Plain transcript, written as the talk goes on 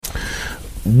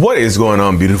What is going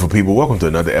on, beautiful people? Welcome to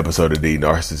another episode of The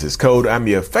Narcissist Code. I'm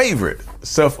your favorite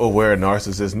self-aware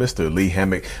narcissist, Mr. Lee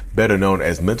Hammock, better known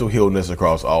as Mental Healness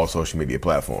across all social media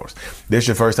platforms. This is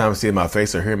your first time seeing my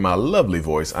face or hearing my lovely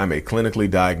voice. I'm a clinically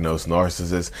diagnosed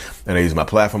narcissist, and I use my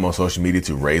platform on social media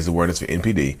to raise awareness for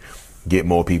NPD, get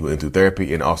more people into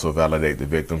therapy, and also validate the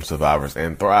victims, survivors,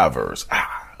 and thrivers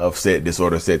of said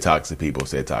disorder, said toxic people,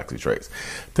 said toxic traits.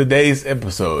 Today's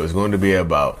episode is going to be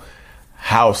about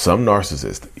how some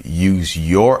narcissists use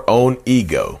your own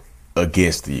ego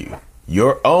against you.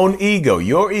 Your own ego,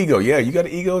 your ego. Yeah, you got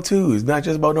an ego too. It's not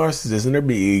just about narcissists and their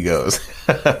big egos.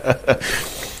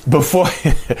 Before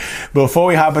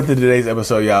we hop into today's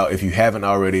episode, y'all, if you haven't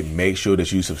already, make sure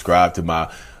that you subscribe to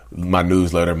my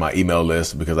newsletter, my email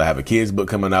list, because I have a kids book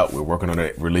coming out. We're working on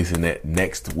it, releasing it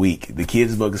next week. The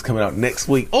kids book is coming out next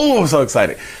week. Oh, I'm so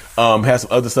excited. Have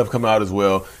some other stuff coming out as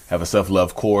well. Have a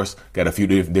self-love course. Got a few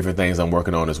different things I'm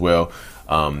working on as well.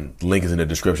 Link is in the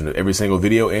description of every single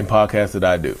video and podcast that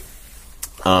I do.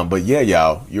 But yeah,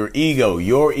 y'all, your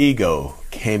ego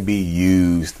can be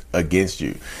used against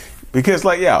you. Because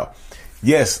y'all,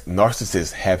 yes,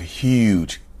 narcissists have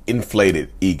huge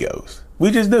inflated egos. We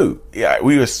just do. Yeah,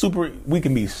 we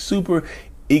can be super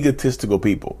egotistical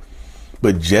people.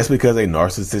 But just because a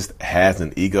narcissist has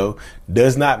an ego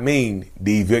does not mean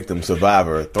the victim,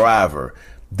 survivor, thriver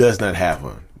does not have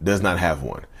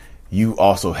one. You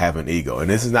also have an ego. And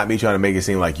this is not me trying to make it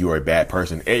seem like you are a bad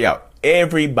person. Hey, y'all,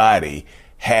 everybody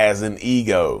has an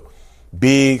ego.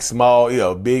 Big,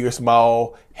 small, big or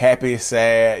small, happy,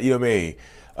 sad, you know what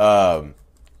I mean?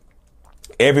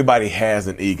 Everybody has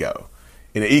an ego.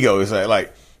 And the ego is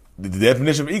like the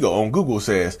definition of ego on Google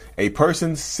says a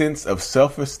person's sense of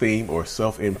self-esteem or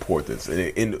self-importance.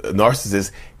 And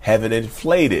narcissists have an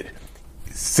inflated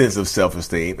sense of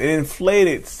self-esteem, an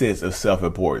inflated sense of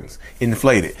self-importance.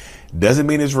 Inflated doesn't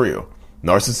mean it's real.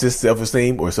 Narcissist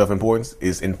self-esteem or self-importance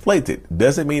is inflated.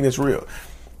 Doesn't mean it's real.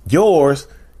 Yours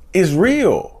is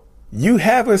real. You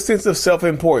have a sense of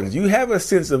self-importance. You have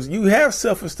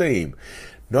self-esteem.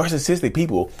 Narcissistic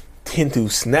people tend to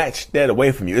snatch that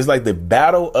away from you. It's like the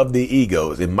battle of the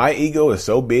egos. If my ego is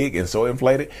so big and so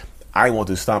inflated, I want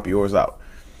to stomp yours out.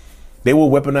 They will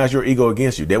weaponize your ego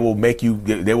against you. They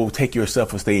will take your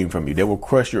self-esteem from you. They will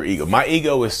crush your ego. My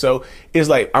ego is it's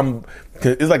like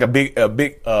a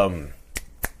big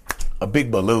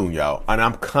balloon, y'all.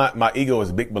 And my ego is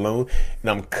a big balloon and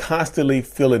I'm constantly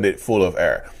filling it full of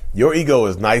air. Your ego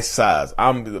is nice size.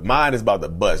 Mine is about to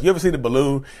bust. You ever see the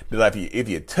balloon that if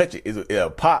you touch it, it'll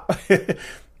pop?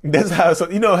 That's how. So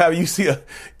how you see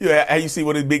how you see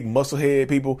one of these big muscle head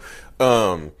people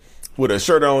with a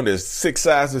shirt on that's 6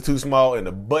 sizes too small and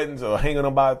the buttons are hanging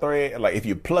on by a thread. Like if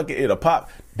you pluck it, it'll pop.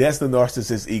 That's the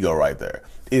narcissist ego right there.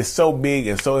 It's so big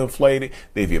and so inflated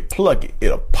that if you pluck it,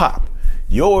 it'll pop.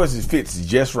 Yours fits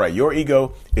just right. Your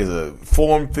ego is a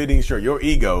form-fitting shirt. Your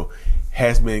ego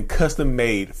has been custom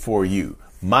made for you.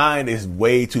 Mine is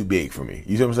way too big for me.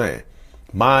 You see what I'm saying?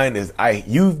 Mine is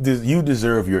you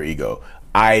deserve your ego.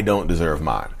 I don't deserve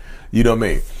mine. You know what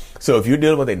I mean? So if you're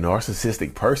dealing with a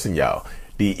narcissistic person, y'all,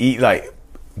 their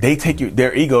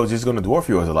ego is just going to dwarf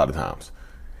yours a lot of times.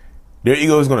 Their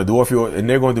ego is going to dwarf yours, and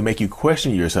they're going to make you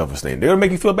question your self-esteem. They're going to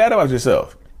make you feel bad about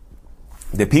yourself.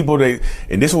 The people and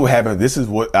this is what happens. This is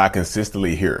what I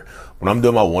consistently hear when I'm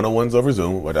doing my one-on-ones over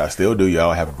Zoom, what I still do,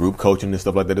 y'all. I have group coaching and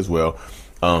stuff like that as well.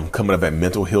 Coming up at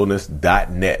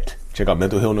mentalhealness.net. Check out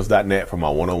mentalhealness.net for my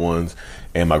one-on-ones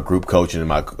and my group coaching and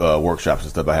my workshops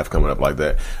and stuff I have coming up like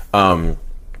that.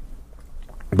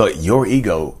 But your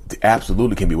ego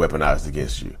absolutely can be weaponized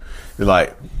against you.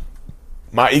 Like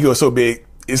my ego is so big,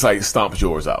 it's like stomps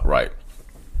yours out, right?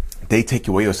 They take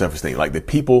away your self-esteem. Like the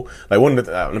people, let me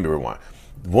rewind.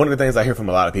 One of the things I hear from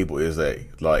a lot of people is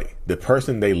the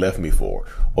person they left me for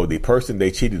or the person they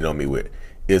cheated on me with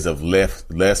is of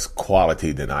less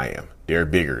quality than I am. They're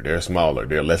bigger, they're smaller,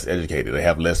 they're less educated, they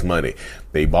have less money,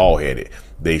 they bald-headed,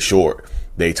 they short,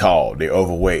 they tall, they're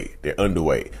overweight, they're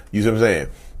underweight. You see what I'm saying?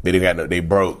 They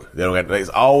broke. There's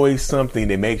always something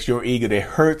that makes your ego, that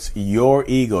hurts your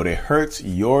ego, that hurts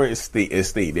your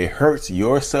esteem, that hurts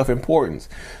your self-importance.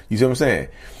 You see what I'm saying?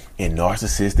 And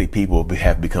narcissistic people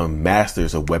have become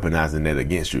masters of weaponizing that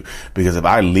against you. Because if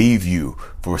I leave you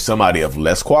for somebody of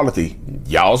less quality,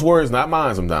 y'all's words, not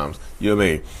mine sometimes. You know what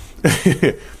I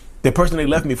mean? The person they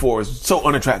left me for is so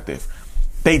unattractive.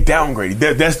 They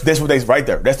downgraded. That's what they right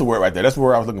there. That's the word right there. That's the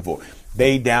word I was looking for.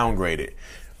 They downgraded.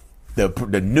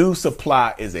 The new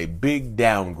supply is a big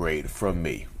downgrade from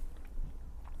me.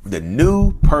 The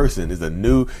new person is the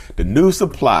new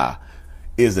supply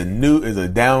is a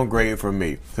downgrade from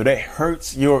me. So that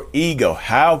hurts your ego.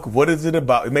 What is it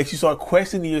about? It makes you start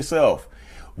questioning yourself.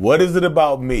 What is it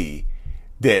about me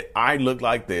that I look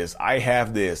like this, I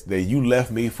have this, that you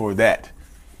left me for that?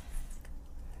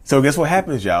 So guess what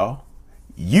happens, y'all?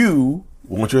 You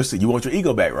want your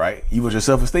ego back, right? You want your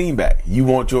self-esteem back. You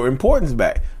want your importance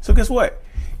back. So guess what?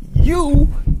 You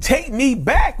take me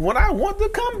back when I want to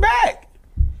come back.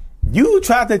 You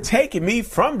try to take me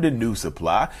from the new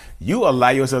supply. You allow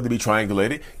yourself to be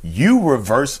triangulated. You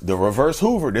reverse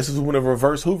Hoover. This is when the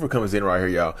reverse Hoover comes in right here,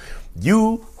 y'all.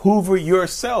 You Hoover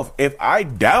yourself. If I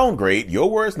downgrade, your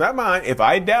words, not mine. If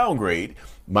I downgrade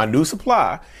my new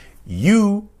supply,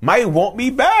 you might want me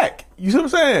back. You see what I'm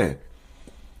saying?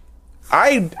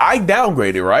 I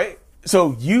downgraded, right?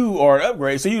 So you are an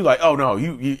upgrade. So you like, oh no,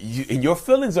 you and your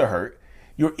feelings are hurt.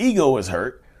 Your ego is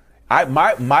hurt.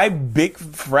 My big,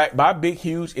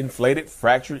 huge, inflated,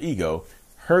 fractured ego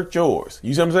hurt yours.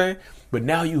 You see what I'm saying? But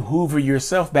now you Hoover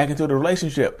yourself back into the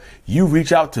relationship. You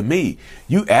reach out to me.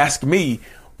 You ask me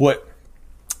what.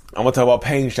 I'm going to talk about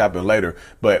pain shopping later,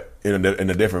 but in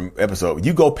a different episode.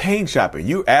 You go pain shopping.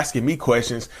 You asking me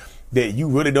questions that you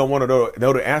really don't want to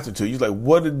know the answer to. You're like,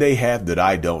 what did they have that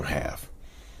I don't have?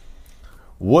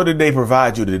 What did they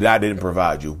provide you that I didn't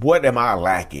provide you? What am I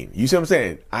lacking? You see what I'm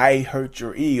saying? I hurt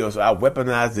your ego, so I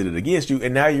weaponized it against you,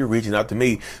 and now you're reaching out to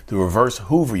me to reverse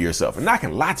Hoover yourself. And I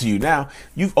can lie to you now.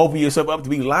 You've opened yourself up to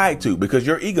be lied to because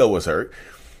your ego was hurt.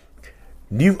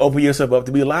 You've opened yourself up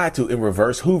to be lied to in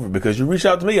reverse Hoover because you reached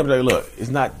out to me. I'm like, look, it's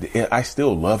not, I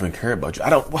still love and care about you.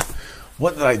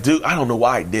 What did I do? I don't know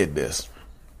why I did this.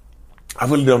 I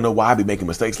really don't know why I be making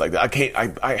mistakes like that.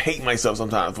 I hate myself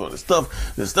sometimes for the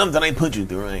stuff that I put you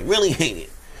through. I really hate it.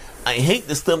 I hate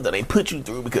the stuff that I put you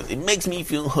through because it makes me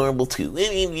feel horrible too. You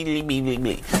see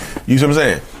what I'm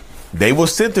saying? They will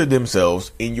center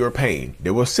themselves in your pain.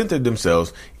 They will center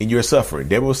themselves in your suffering.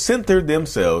 They will center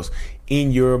themselves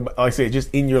in your, like I said, just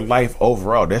in your life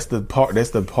overall. That's the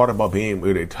part about being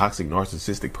with a toxic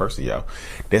narcissistic person, y'all.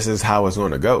 This is how it's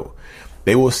going to go.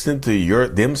 They will center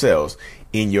themselves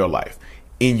in your life,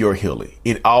 in your healing,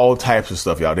 in all types of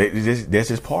stuff, y'all. That's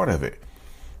just part of it.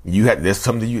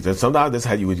 Sometimes that's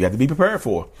how you have to be prepared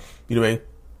for. You know what I mean?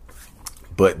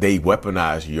 But they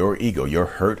weaponize your ego, your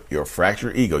hurt, your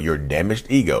fractured ego, your damaged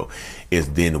ego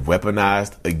is then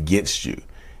weaponized against you.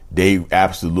 They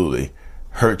absolutely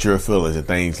hurt your feelings and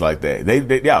things like that.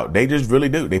 They just really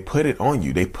do. They put it on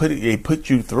you. They put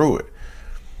you through it.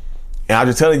 And I'm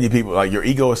just telling you, people, like, your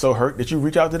ego is so hurt that you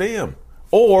reach out to them.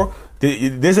 Or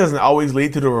this doesn't always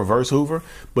lead to the reverse Hoover,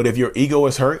 but if your ego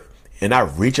is hurt and I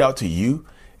reach out to you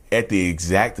at the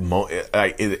exact moment,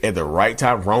 like at the right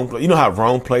time, wrong place, you know how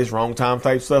wrong place, wrong time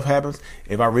type stuff happens.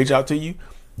 If I reach out to you,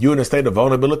 you're in a state of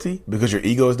vulnerability because your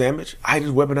ego is damaged. I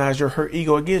just weaponize your hurt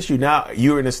ego against you. Now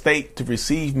you're in a state to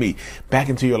receive me back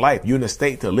into your life. You're in a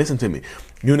state to listen to me.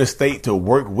 You're in a state to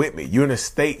work with me. You're in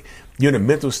a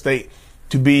mental state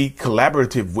to be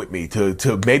collaborative with me,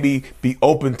 to maybe be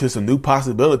open to some new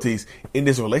possibilities in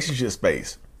this relationship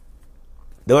space.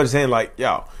 They're understand, like,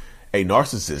 yo, a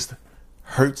narcissist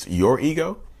hurts your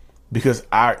ego because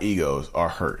our egos are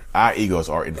hurt. Our egos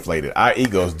are inflated. Our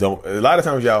egos don't, a lot of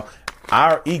times, y'all,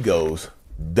 our egos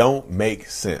don't make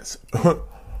sense. A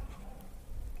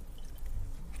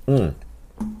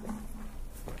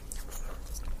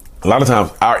lot of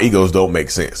times our egos don't make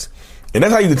sense. And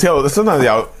that's how you can tell. Sometimes,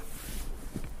 y'all,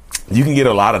 you can get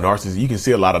a lot of narcissists. You can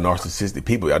see a lot of narcissistic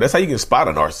people, y'all. That's how you can spot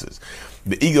a narcissist.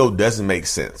 The ego doesn't make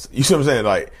sense. You see what I'm saying?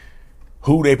 Like,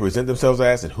 who they present themselves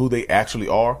as and who they actually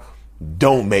are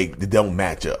don't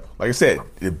match up. Like I said,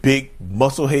 the big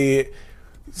muscle head,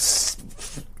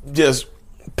 just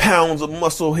pounds of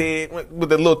muscle head with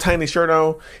that little tiny shirt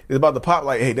on is about to pop.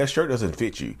 Like, hey, that shirt doesn't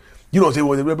fit you. You don't say, you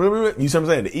see what I'm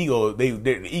saying? The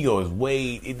ego is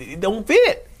way, it don't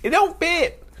fit. It don't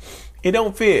fit. It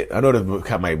don't fit. I know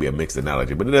this might be a mixed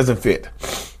analogy, but it doesn't fit.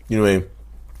 You know what I mean?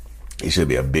 It should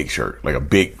be a big shirt, like a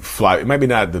big fly. Maybe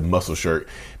not the muscle shirt.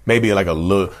 Maybe like a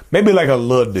little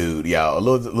dude, y'all. A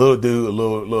little dude, a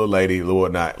little lady, a little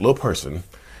whatnot, little person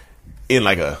in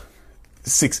like a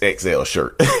 6XL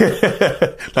shirt.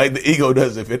 Like the ego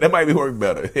doesn't fit. That might be work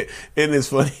better. And it's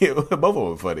funny. Both of them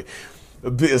are funny. A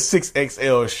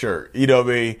 6XL shirt. You know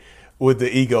what I mean? With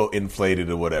the ego inflated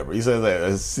or whatever. You say like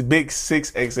a big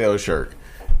 6XL shirt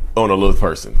on a little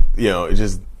person. You know, it's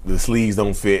just the sleeves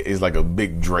don't fit. It's like a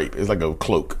big drape. It's like a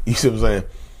cloak. You see what I'm saying?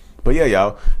 But yeah,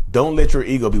 y'all, don't let your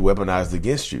ego be weaponized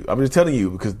against you. I'm just telling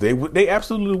you because they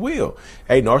absolutely will.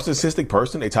 A narcissistic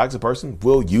person, a toxic person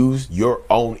will use your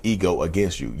own ego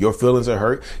against you. Your feelings are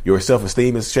hurt. Your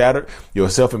self-esteem is shattered. Your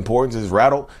self-importance is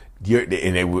rattled. And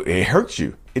it hurts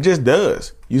you. It just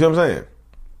does. You see what I'm saying?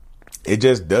 It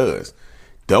just does.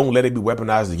 don't let it be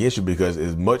weaponized against you, because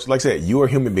as much, like I said, you're a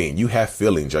human being. You have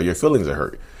feelings, y'all. Your feelings are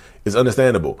hurt. It's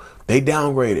understandable. They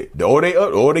downgraded,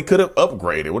 or they could have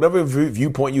upgraded. Whatever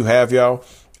viewpoint you have, y'all.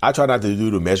 I try not to do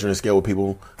the measuring scale with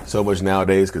people so much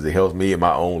nowadays because it helps me in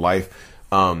my own life.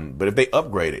 But if they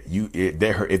upgraded,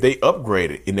 if they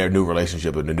upgraded in their new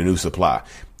relationship and in the new supply,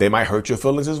 they might hurt your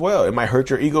feelings as well. It might hurt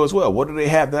your ego as well. What do they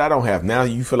have that I don't have? Now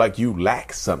you feel like you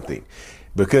lack something.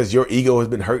 Because your ego has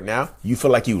been hurt now, you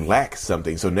feel like you lack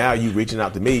something. So now you reaching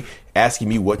out to me, asking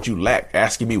me what you lack,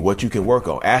 asking me what you can work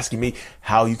on, asking me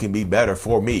how you can be better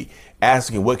for me,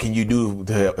 asking what can you do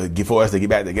for us to get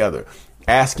back together,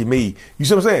 asking me, you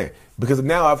see what I'm saying? Because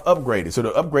now I've upgraded. So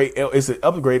the upgrade, it's an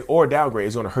upgrade or a downgrade,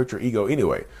 is going to hurt your ego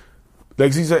anyway.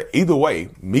 Like she said, either way,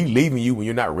 me leaving you when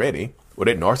you're not ready, or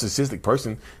that narcissistic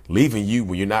person leaving you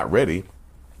when you're not ready,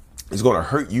 is going to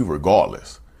hurt you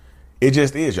regardless. It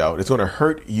just is, y'all. It's going to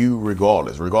hurt you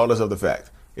regardless of the fact.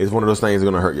 It's one of those things that's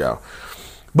going to hurt y'all.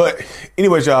 But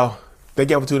anyways, y'all, thank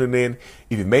y'all for tuning in.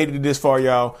 If you made it this far,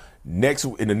 y'all,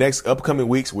 in the next upcoming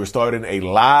weeks, we're starting a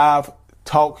live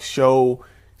talk show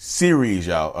series,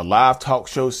 y'all. A live talk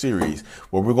show series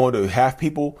where we're going to have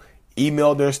people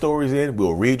email their stories in.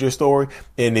 We'll read your story.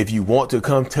 And if you want to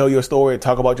come tell your story and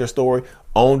talk about your story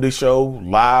on the show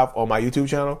live on my YouTube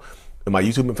channel, and my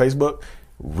YouTube and Facebook,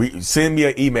 send me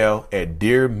an email at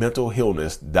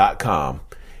dearmentalhealness.com.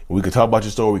 We can talk about your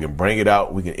story. We can bring it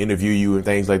out. We can interview you and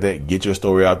things like that. Get your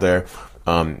story out there.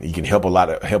 You can help a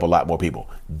lot more people.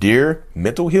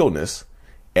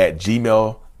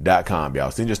 dearmentalhealness@gmail.com,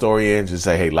 y'all. Send your story in. Just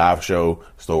say, hey, live show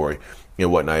story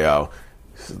and whatnot, y'all.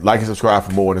 Like and subscribe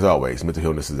for more. And as always, Mental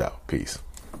Healness is out. Peace.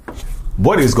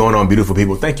 What is going on, beautiful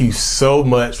people? Thank you so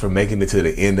much for making it to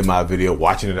the end of my video,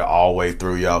 watching it all the way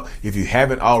through, y'all. If you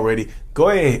haven't already, go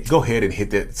ahead and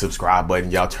hit that subscribe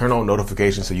button, y'all. Turn on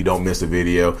notifications so you don't miss a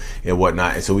video and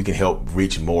whatnot, and so we can help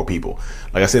reach more people.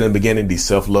 Like I said in the beginning, the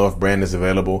self-love brand is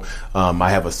available. I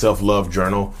have a self-love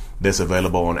journal that's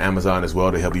available on Amazon as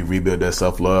well to help you rebuild that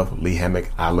self-love. Lee Hammock,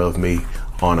 I Love Me,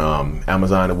 on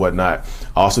Amazon and whatnot.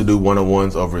 I also do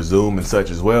one-on-ones over Zoom and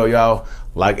such as well, y'all.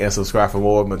 Like and subscribe for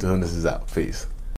more. Mental Healness is out. Peace.